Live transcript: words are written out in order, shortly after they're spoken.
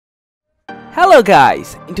Hello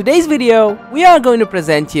guys, in today's video, we are going to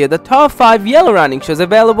present you the top 5 yellow running shoes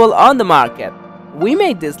available on the market. We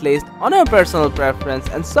made this list on our personal preference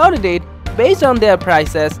and sorted it based on their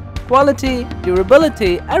prices, quality,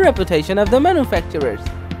 durability and reputation of the manufacturers.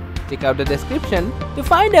 Check out the description to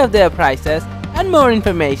find out their prices and more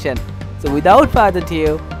information. So without further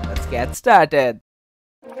ado, let's get started.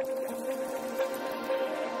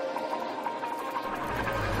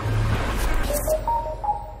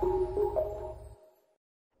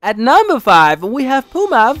 At number 5, we have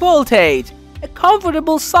Puma Voltage, a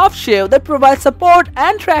comfortable soft shoe that provides support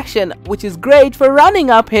and traction, which is great for running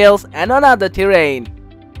up hills and on other terrain.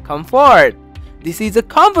 Comfort. This is a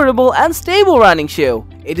comfortable and stable running shoe.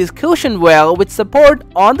 It is cushioned well with support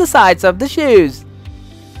on the sides of the shoes.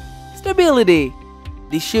 Stability.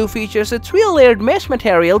 This shoe features a 3-layered mesh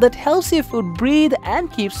material that helps your foot breathe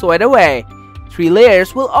and keep sweat away. 3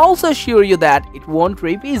 layers will also assure you that it won't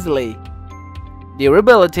rip easily.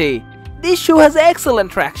 Durability. This shoe has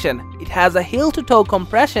excellent traction. It has a heel-to-toe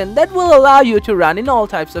compression that will allow you to run in all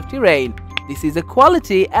types of terrain. This is a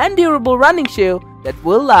quality and durable running shoe that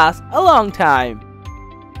will last a long time.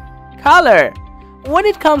 Color. When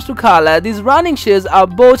it comes to color, these running shoes are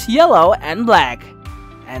both yellow and black,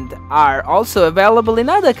 and are also available in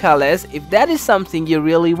other colors if that is something you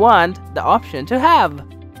really want the option to have.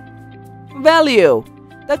 Value.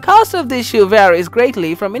 The cost of this shoe varies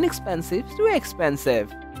greatly from inexpensive to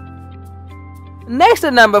expensive. Next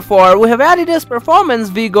at number 4, we have Adidas Performance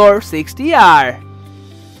Vigor 60R.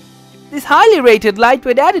 This highly rated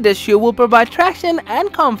lightweight Adidas shoe will provide traction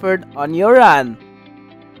and comfort on your run.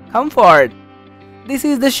 Comfort. This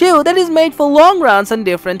is the shoe that is made for long runs on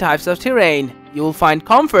different types of terrain. You will find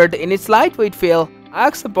comfort in its lightweight feel,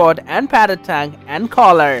 arch support and padded tongue and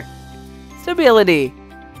collar. Stability.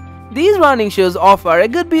 These running shoes offer a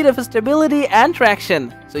good bit of stability and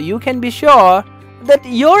traction, so you can be sure that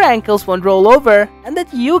your ankles won't roll over and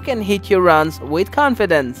that you can hit your runs with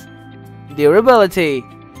confidence. Durability.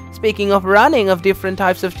 Speaking of running of different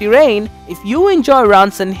types of terrain, if you enjoy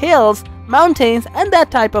runs on hills, mountains and that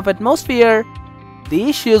type of atmosphere,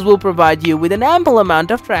 these shoes will provide you with an ample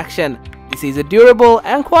amount of traction. This is a durable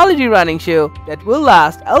and quality running shoe that will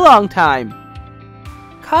last a long time.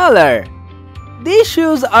 Color. These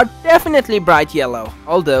shoes are definitely bright yellow,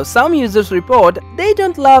 although some users report they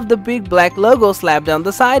don't love the big black logo slapped on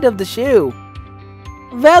the side of the shoe.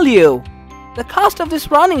 Value. The cost of this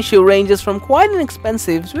running shoe ranges from quite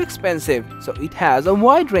inexpensive to expensive, so it has a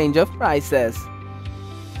wide range of prices.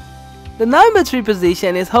 The number 3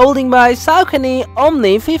 position is holding by Saucony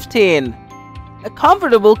Omni 15, a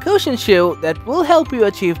comfortable cushion shoe that will help you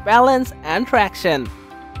achieve balance and traction.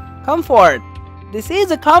 Comfort. This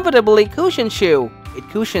is a comfortably cushioned shoe. It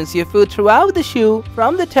cushions your foot throughout the shoe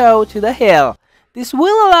from the toe to the heel. This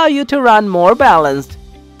will allow you to run more balanced.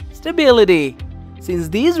 Stability. Since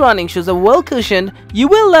these running shoes are well cushioned, you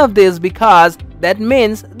will love this because that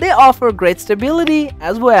means they offer great stability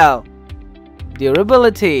as well.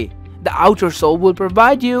 Durability. The outer sole will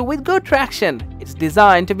provide you with good traction. It's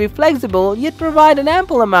designed to be flexible yet provide an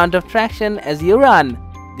ample amount of traction as you run.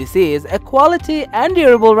 This is a quality and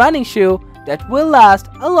durable running shoe that will last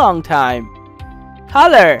a long time.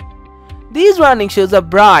 Color. These running shoes are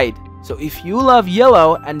bright, so if you love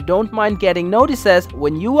yellow and don't mind getting notices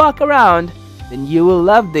when you walk around, then you will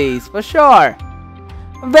love these for sure.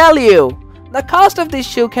 Value. The cost of this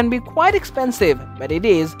shoe can be quite expensive, but it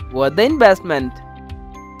is worth the investment.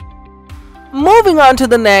 Moving on to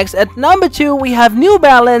the next, at number 2 we have New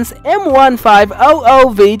Balance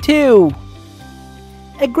M1500 V2.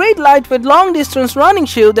 A great lightweight long-distance running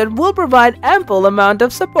shoe that will provide ample amount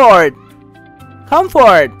of support.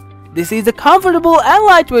 Comfort. This is a comfortable and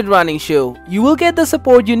lightweight running shoe. You will get the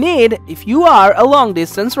support you need if you are a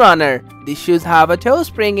long-distance runner. These shoes have a toe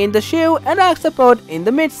spring in the shoe and arch support in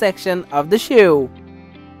the midsection of the shoe.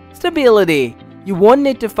 Stability. You won't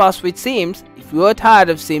need to fuss with seams. If you are tired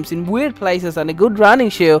of seams in weird places on a good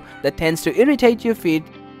running shoe that tends to irritate your feet,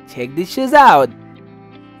 check these shoes out.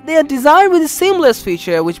 They are designed with a seamless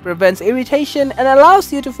feature which prevents irritation and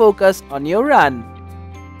allows you to focus on your run.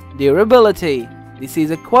 Durability. This is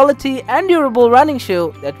a quality and durable running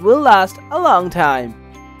shoe that will last a long time.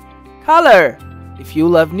 Color. If you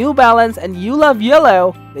love New Balance and you love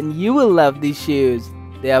yellow, then you will love these shoes.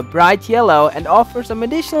 They are bright yellow and offer some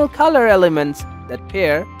additional color elements that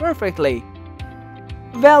pair perfectly.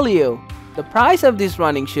 Value. The price of this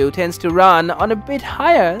running shoe tends to run on a bit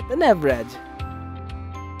higher than average.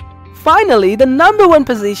 Finally, the number 1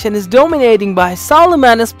 position is dominating by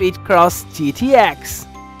Salomon Speedcross GTX.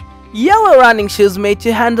 Yellow running shoes made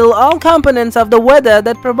to handle all components of the weather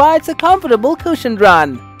that provides a comfortable cushioned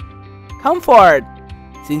run. Comfort.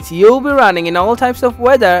 Since you'll be running in all types of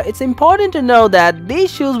weather, it's important to know that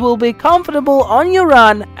these shoes will be comfortable on your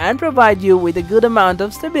run and provide you with a good amount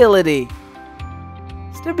of stability.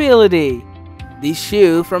 Stability. This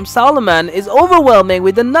shoe from Salomon is overwhelming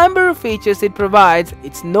with the number of features it provides.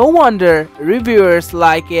 It's no wonder reviewers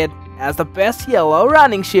like it as the best yellow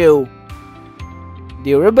running shoe.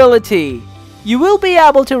 Durability. You will be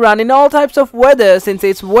able to run in all types of weather since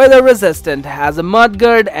it's weather resistant, has a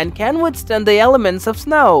mudguard and can withstand the elements of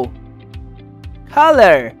snow.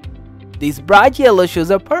 Color. These bright yellow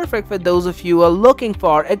shoes are perfect for those of you who are looking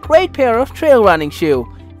for a great pair of trail running shoe.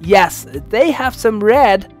 Yes, they have some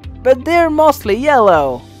red, but they're mostly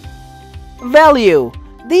yellow. Value.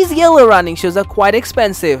 These yellow running shoes are quite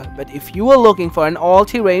expensive, but if you are looking for an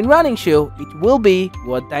all-terrain running shoe, it will be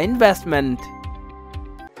worth the investment.